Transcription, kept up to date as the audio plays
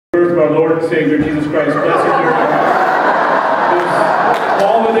Birth of our Lord and Savior Jesus Christ, blessed during this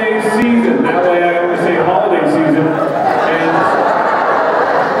holiday season. That way I only say holiday season, and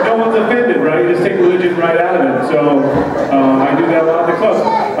no one's offended, right? You just take religion right out of it. So I do that a lot in the club.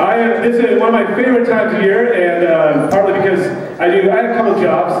 This is one of my favorite times of year, and partly because I have a couple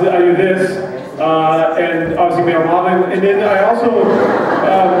jobs. I do this, and obviously male modeling, and then I also,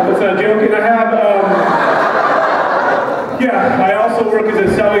 it's not a joke, and I have. I also work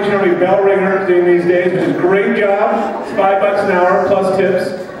as a Salvation Army bell ringer these days, which is a great job. It's $5 an hour plus tips.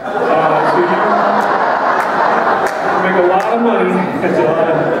 So you make a lot of money. It's a lot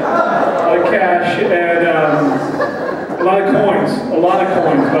of cash and a lot of coins. A lot of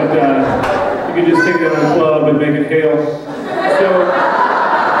coins, but you can just take it on a club and make it hail. So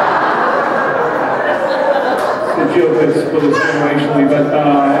it's a joke that's split generationally, but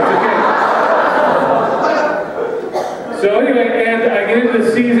it's okay. So anyway, and I get into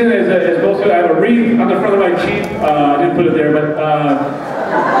the season as most of I have a wreath on the front of my Jeep. I didn't put it there, but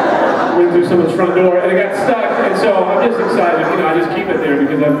went through someone's front door and it got stuck. And so I'm just excited. I just keep it there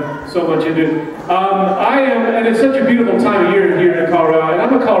because I'm so much into it. And it's such a beautiful time of year here in Colorado. And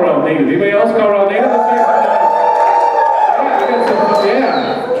I'm a Colorado native. Anybody else Colorado native?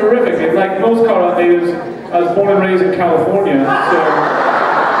 Yeah, terrific. And like most Colorado natives, I was born and raised in California. So.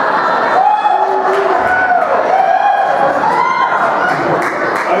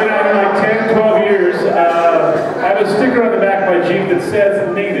 I have a sticker on the back of my Jeep that says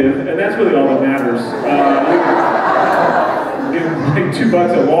native, and that's really all that matters. You give like $2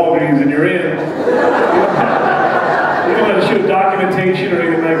 at Walgreens and you're in. You don't have to show documentation or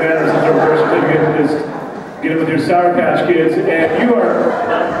anything like that or some sort of birth certificate. Just get it with your Sour Patch Kids, and you are.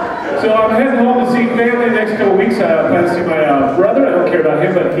 So I'm heading home to see family the next couple weeks. I plan to see my brother. I don't care about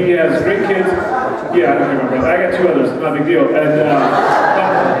him, but he has great kids. Yeah, I don't care about my brother. I got 2 others. Not a big deal. And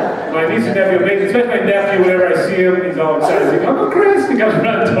my niece and nephew, especially my nephew, whenever I see him, he's all excited. He's like, Uncle Chris! He comes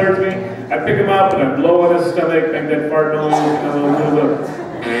running towards me. I pick him up and I blow on his stomach, make that fart noise,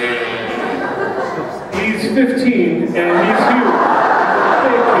 He's 15 and he's huge.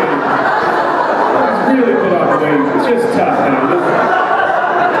 Big kid. He's really put on weight. It's just tough now.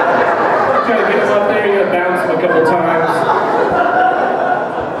 Try to get him up there, you gotta bounce him a couple times.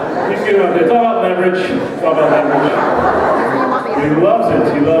 You get him up there. It's all about leverage. It's all about leverage. He loves it.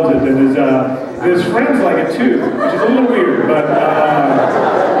 He loves it. And his friends like it too, which is a little weird, but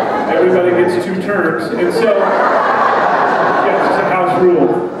everybody gets 2 turns. And so, yeah, it's just a house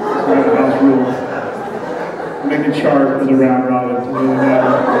rule. It's a house rule. Make a chart as a round robin. It doesn't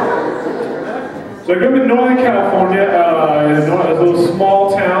matter. So I grew up in Northern California, in a little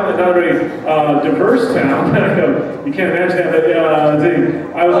small town, not a very diverse town. You can't imagine that, but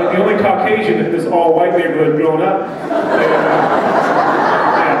I was like the only Caucasian in this all-white neighborhood growing up.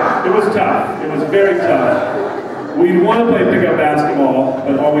 It was tough. It was very tough. We wanted to play pickup basketball,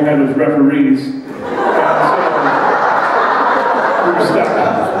 but all we had was referees. So we were stuck.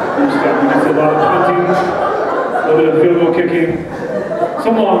 We did a lot of punting, a little bit of field goal kicking,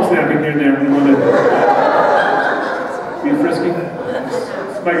 some long snapping here and there. We wanted to be frisky.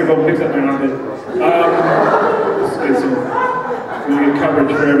 This microphone picks up my armpit. Let's get some really good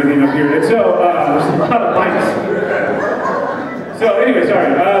coverage for everything up here. And so there's a lot of mics. So anyway,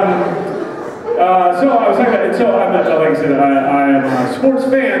 sorry. So I was talking about, like I said, I am a sports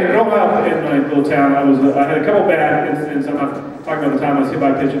fan. And growing up in my little town, I had a couple bad incidents. I'm not talking about the time I was hit by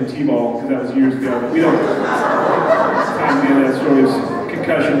a pitch in T-ball, because that was years ago. But we don't time to that story is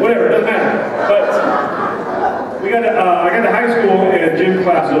concussion, whatever, it doesn't matter. But I got to high school, and gym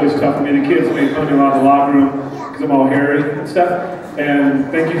class was always tough for me. The kids made fun of me a lot in the locker room because I'm all hairy and stuff.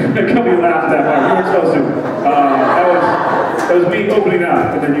 And thank you for coming and laugh at that part. You weren't supposed to. That was me opening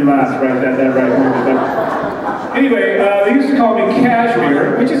up, and then you laughed right at that right moment. But anyway, they used to call me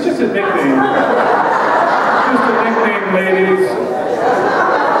Cashmere, which is just a nickname. Just a nickname, ladies.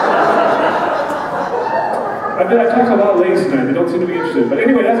 I talked to a lot of ladies tonight. They don't seem to be interested. But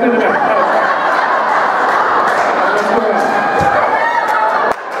anyway, that's not the matter. Let's go on.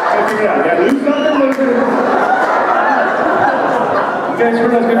 Gotta figure it out. Yeah, lose something, lose it. You guys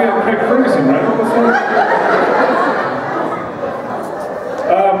heard I was going to be on Craig Ferguson, right?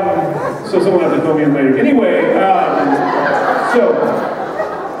 So someone has to fill me in later. Anyway,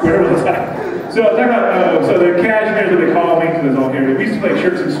 where was I? So I was talking about, so the cashmere's what they call me, because it's all here. We used to play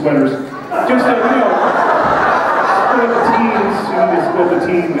shirts and sweaters. Just so split the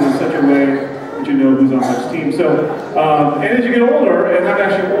teams in such a way that you know who's on which team. So, and as you get older, and I'm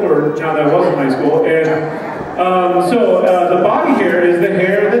actually older now that I was in high school, and the body hair is the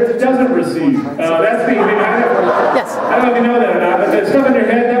hair that doesn't recede. That's the, yes. I don't know if you know that or not, but the stuff in your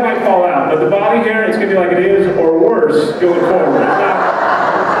head, that might going forward.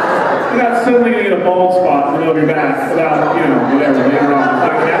 You're not suddenly going to get a bald spot in the middle of your back about, you know, whatever, later on. It's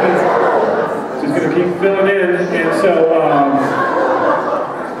not going to happen. It's just going to keep filling in. And so,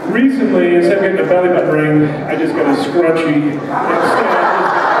 recently, instead of getting a belly button ring, I just got a scrunchie. Instead,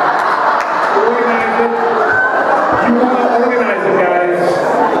 organize it. You want to organize it, guys.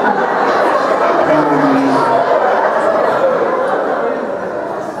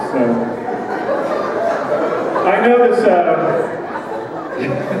 So, I know this,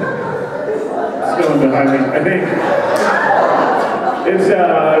 still in the highway, I think. It's,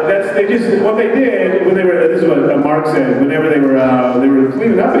 they just, what they did when they were, this is what Mark said, whenever they were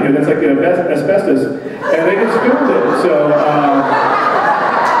cleaning up in here, that's like the asbestos, and they just filmed it, so,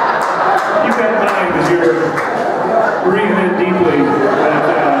 keep that in mind as you're breathing in deeply, that,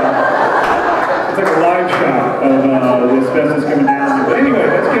 it's like a live shot of the asbestos coming down. But anyway,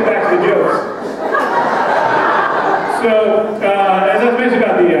 let's get back to the jokes. So, as I was mentioning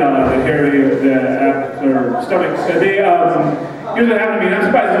about the hairy, the stomach, here's what happened to me, and I'm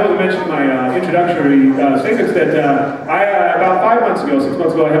surprised I wasn't mentioning my introductory statements that about 5 months ago, 6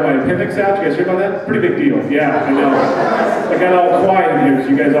 months ago, I had my appendix out. You guys hear about that? Pretty big deal. Yeah, I know. I got all quiet in here because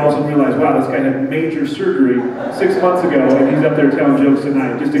you guys also realized, wow, this guy had major surgery 6 months ago, and he's up there telling jokes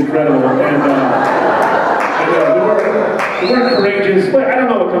tonight. Just incredible. And the word courageous, well, I don't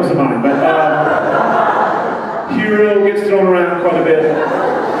know what comes to mind, but hero gets thrown around quite a bit.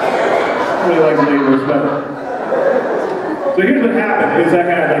 I really like labels, but. So here's what happened, is I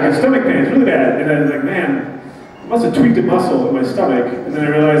had like a stomach pain, it's really bad, and I was like, man, I must have tweaked a muscle in my stomach, and then I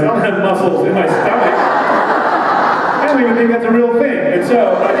realized I don't have muscles in my stomach. I don't even think that's a real thing, and so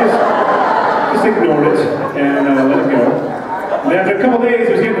I just ignored it, and let it go. And after a couple days,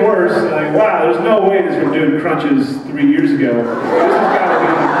 it was getting worse, and I'm like, wow, there's no way this was doing crunches 3 years ago. This has got to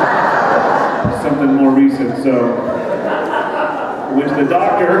be something more recent, so. Went to the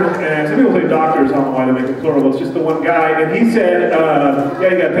doctor, and some people say doctors, I don't know why they make it plural, it's just the one guy, and he said, yeah,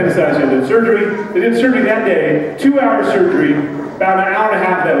 you got appendicitis, you had to surgery. They did surgery that day, 2-hour surgery, about an hour and a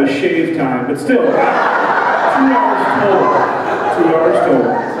half of that was shave time, but still, 2 hours total. 2 hours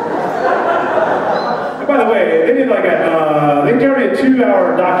total. And by the way, they did like they started a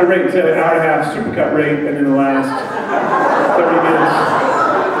 2-hour doctor rate instead of an hour and a half supercut rate, and in the last 30 minutes.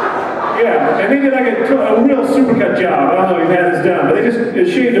 Yeah, and they did like a real supercut job. I don't know if you've had this done, but they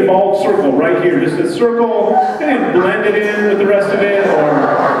just shaved a bald circle right here. Just a circle. They didn't blend it in with the rest of it, or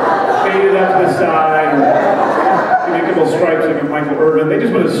fade it up to the side, or make little stripes like a Michael Irvin. They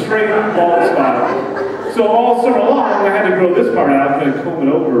just put a straight bald spot. So all summer long, I had to grow this part out and comb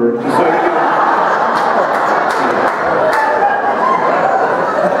it over, just so I could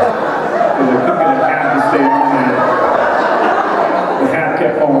get a hat to stay on there. The hat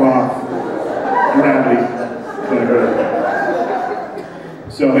kept falling off. Gravity.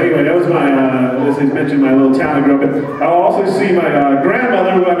 So anyway, that was my, as I mentioned, my little town I grew up in. I'll also see my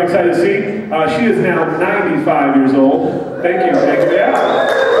grandmother, who I'm excited to see. She is now 95 years old. Thank you. Thank you. Yeah.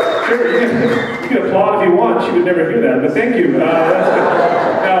 Sure, you can applaud if you want. She would never hear that, but thank you. That's good.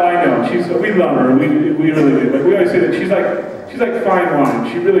 No, I know. We love her. We really do. Like we always say that she's like fine wine.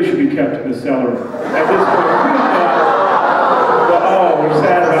 She really should be kept in the cellar. At this point, we don't know. Well, we're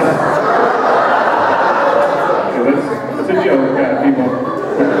sad about it. That's a joke, people.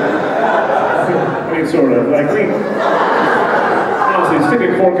 I mean, sort of. Like, honestly, stick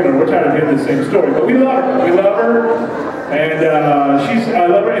a fork in her. We're tired of hearing the same story. But we love her. We love her. And I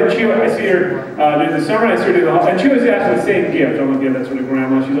love her. And I see her during the summer. I see her during the holiday. And she always asks for the same gift. I don't know if you have that sort of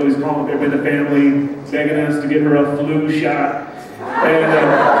grandma. She's always calling everybody in the family, begging us to get her a flu shot. And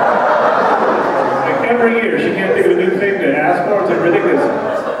like every year, she can't think of a new thing to ask for. It's like ridiculous.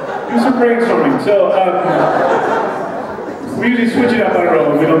 Do some brainstorming. So, we usually switch it up on our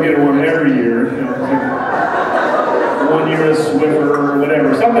own. We don't get her one every year. You know, like 1 year a Swiffer or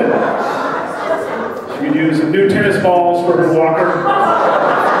whatever, something. She could use some new tennis balls for her walker.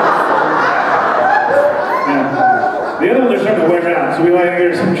 Yeah. The other ones are starting to wear out, so we like to get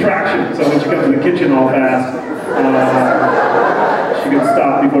her some traction. So when she comes in the kitchen all fast, she can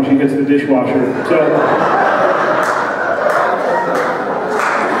stop before she hits the dishwasher. So.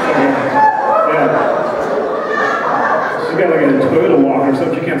 She's got like a Toyota walker, so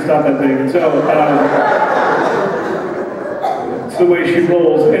she can't stop that thing. And so, it's the way she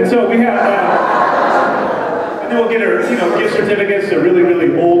rolls. And so we have, and then we'll get her, gift certificates to really,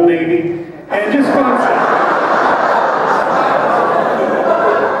 really Old Navy, and just fun stuff.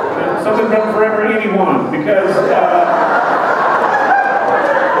 Something from Forever 81, because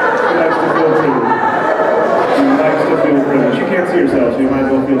she likes to feel pretty. She likes to feel pretty. She can't see herself, so you might as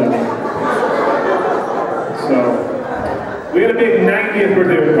well feel that way. So. We had a big 90th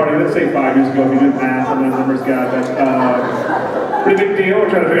birthday party, let's say 5 years ago, if you did math on that numbers guy, but pretty big deal. We're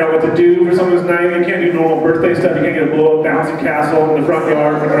trying to figure out what to do for someone who's 90. You can't do normal birthday stuff. You can't get a blow-up bouncy castle in the front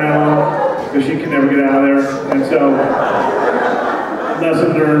yard for grandma, because she can never get out of there. And so,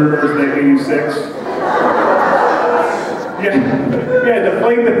 lesson learned, birthday 86. Yeah,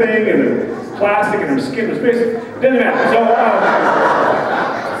 deflate the thing, and the plastic, and her skin was basically, doesn't matter. So,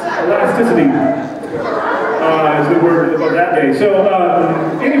 elasticity. Is the word of that day. So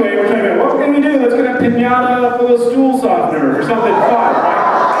anyway, we're talking about what can we do? Let's get a pinata full of stool softener or something fun,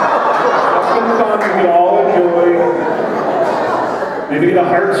 right? Something fun we can all enjoy. Maybe get a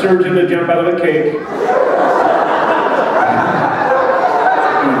heart surgeon to jump out of a cake.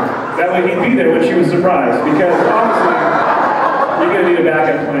 That way he'd be there when she was surprised, because honestly, you're going to need a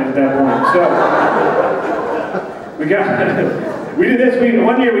backup plan at that point. So we did this.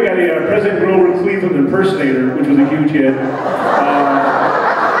 One year we got a President Grover Cleveland impersonator, which was a huge hit.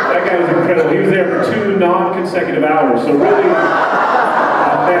 That guy was incredible. He was there for 2 non-consecutive hours, so really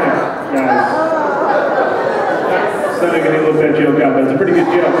authentic, guys. It's not going to look that joke up, but it's a pretty good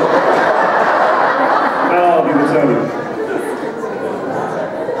joke. I'll do this other.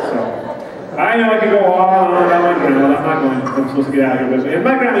 I know I could go on about my grandma. I'm not going. I'm supposed to get out of here. And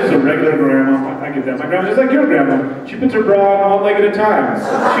my grandma's just a regular grandma. I get that. My grandma's just like your grandma. She puts her bra on one leg at a time.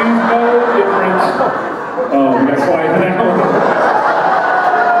 She's no different. Oh, we got quiet now.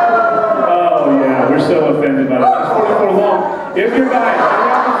 Oh yeah, we're so offended by it. She's 44 long. If you're buying, I'm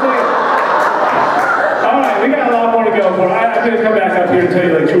not gonna say it. All right, we got a lot more to go for. I'm gonna come back up here and tell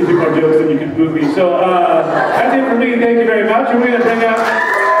you like 2 or 3 more jokes, and you can boo me. So that's it for me. Thank you very much. And we're gonna bring out.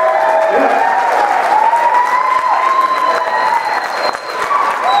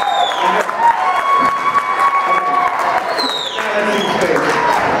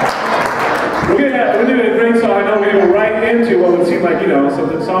 Into what would seem like, you know,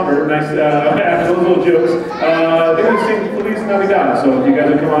 something somber, nice, after those little jokes. They're going to sing Feliz Navidad, so if you guys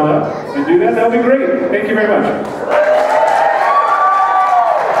would come on up and do that, that would be great. Thank you very much.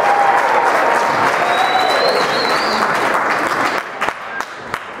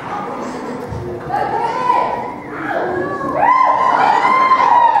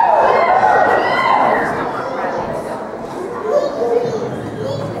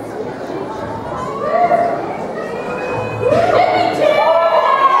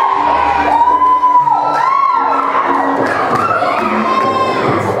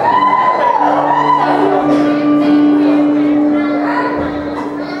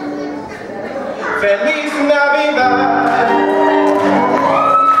 Feliz Navidad,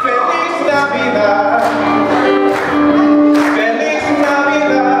 Feliz Navidad, Feliz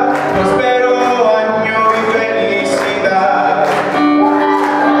Navidad, próspero año y felicidad.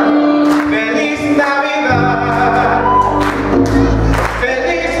 Feliz Navidad,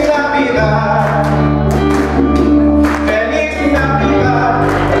 Feliz Navidad, Feliz Navidad,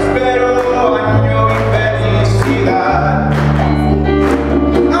 próspero año y felicidad.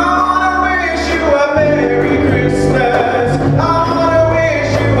 Merry Christmas.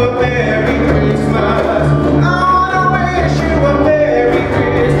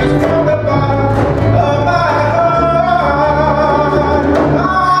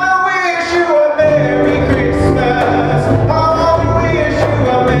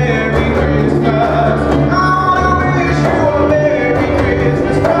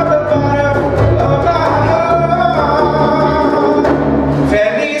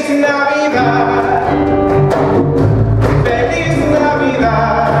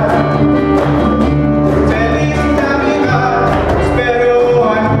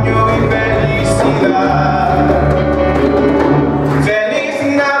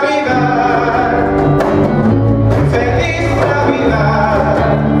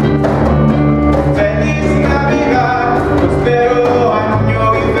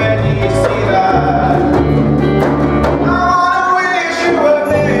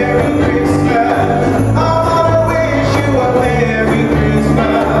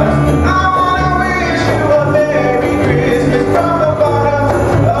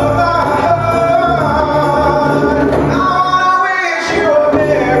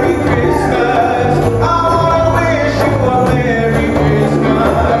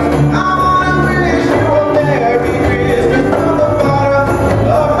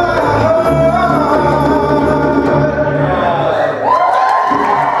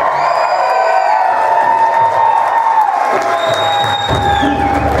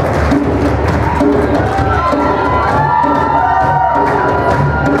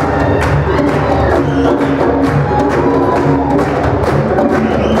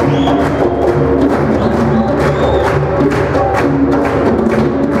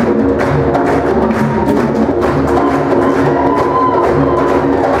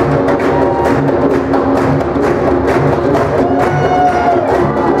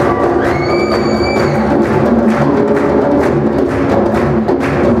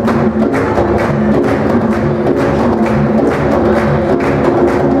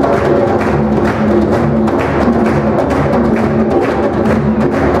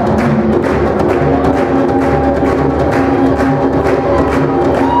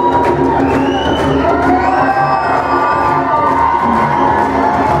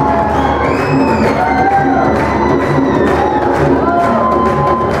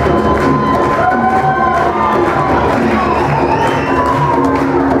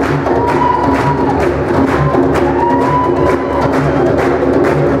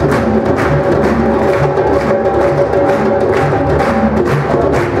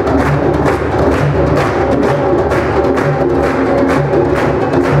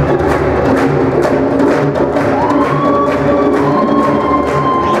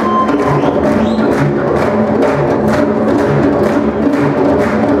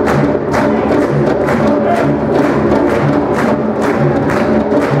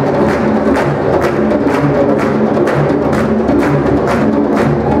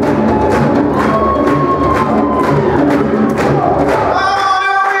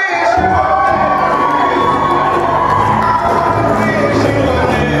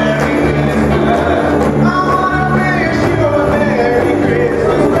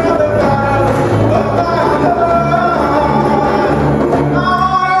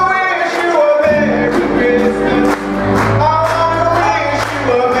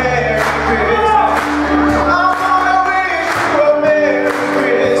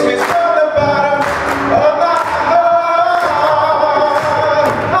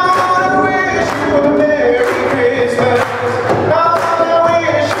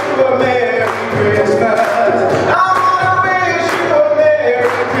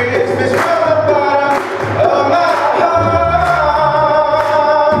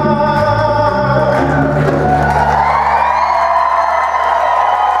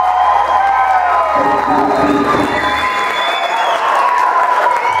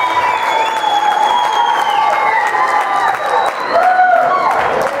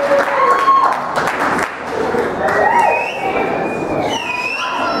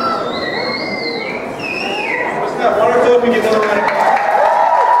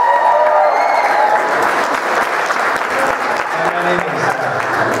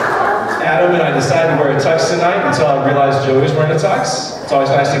 realized Joey was wearing a tux. It's always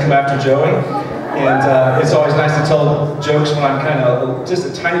nice to come after Joey. And it's always nice to tell jokes when I'm kind of just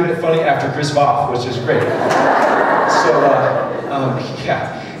a tiny bit funny after Chris Voff, which is great. So,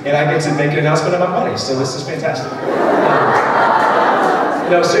 yeah. And I get to make an announcement about money, so this is fantastic.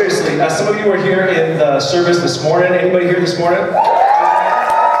 No, seriously, some of you were here in the service this morning. Anybody here this morning? We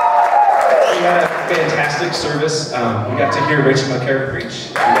had a fantastic service. We got to hear Rachel McCarrick preach.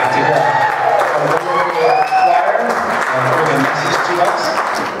 We got to hear choir bring a message to us.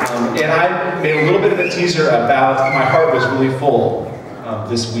 And I made a little bit of a teaser about my heart was really full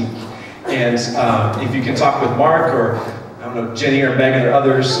this week. And if you can talk with Mark or I don't know, Jenny or Megan or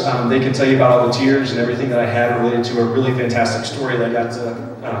others, they can tell you about all the tears and everything that I had related to a really fantastic story that I got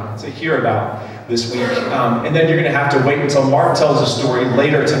to hear about this week. And then you're going to have to wait until Mark tells a story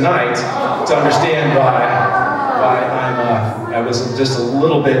later tonight to understand why I was just a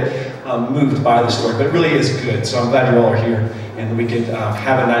little bit moved by the story. But it really is good, so I'm glad you all are here and we could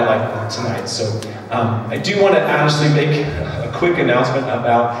have a night like that tonight. So I do want to honestly make a quick announcement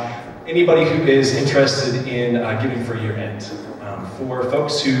about anybody who is interested in giving for year end. For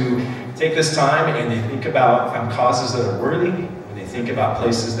folks who take this time and they think about causes that are worthy, when they think about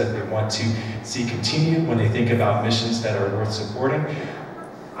places that they want to see continue, when they think about missions that are worth supporting,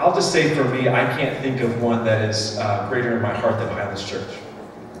 I'll just say for me, I can't think of one that is greater in my heart than Highlands Church.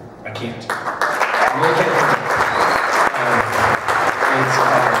 I can't. I really can't think of it.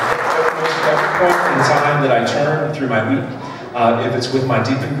 It's every point in time that I turn through my week. If it's with my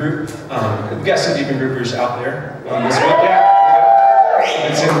deepen group, we've got some deepen groupers out there this week. Yeah.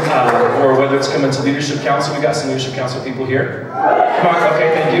 It's in, or whether it's coming to leadership council, we got some leadership council people here. Come on,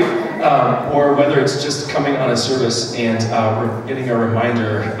 okay, thank you. Or whether it's just coming on a service and we're getting a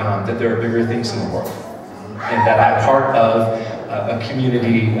reminder that there are bigger things in the world, and that I'm part of a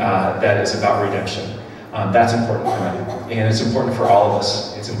community that is about redemption. That's important for me, and it's important for all of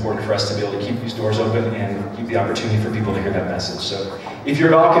us. It's important for us to be able to keep these doors open and keep the opportunity for people to hear that message. So if you're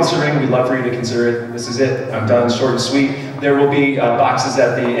at all considering, we'd love for you to consider it. This is it. I'm done, short and sweet. There will be boxes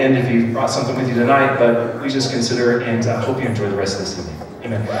at the end if you brought something with you tonight, but please just consider it, and hope you enjoy the rest of this evening.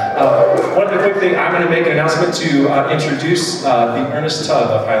 Amen. One other quick thing, I'm going to make an announcement to introduce the Ernest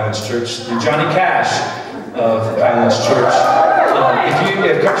Tubb of Highlands Church, the Johnny Cash of Highlands Church.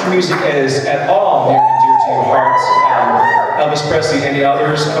 If country music is at all near and dear to your heart, Elvis Presley, any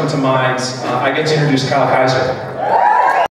others come to mind, I get to introduce Kyle Kaiser.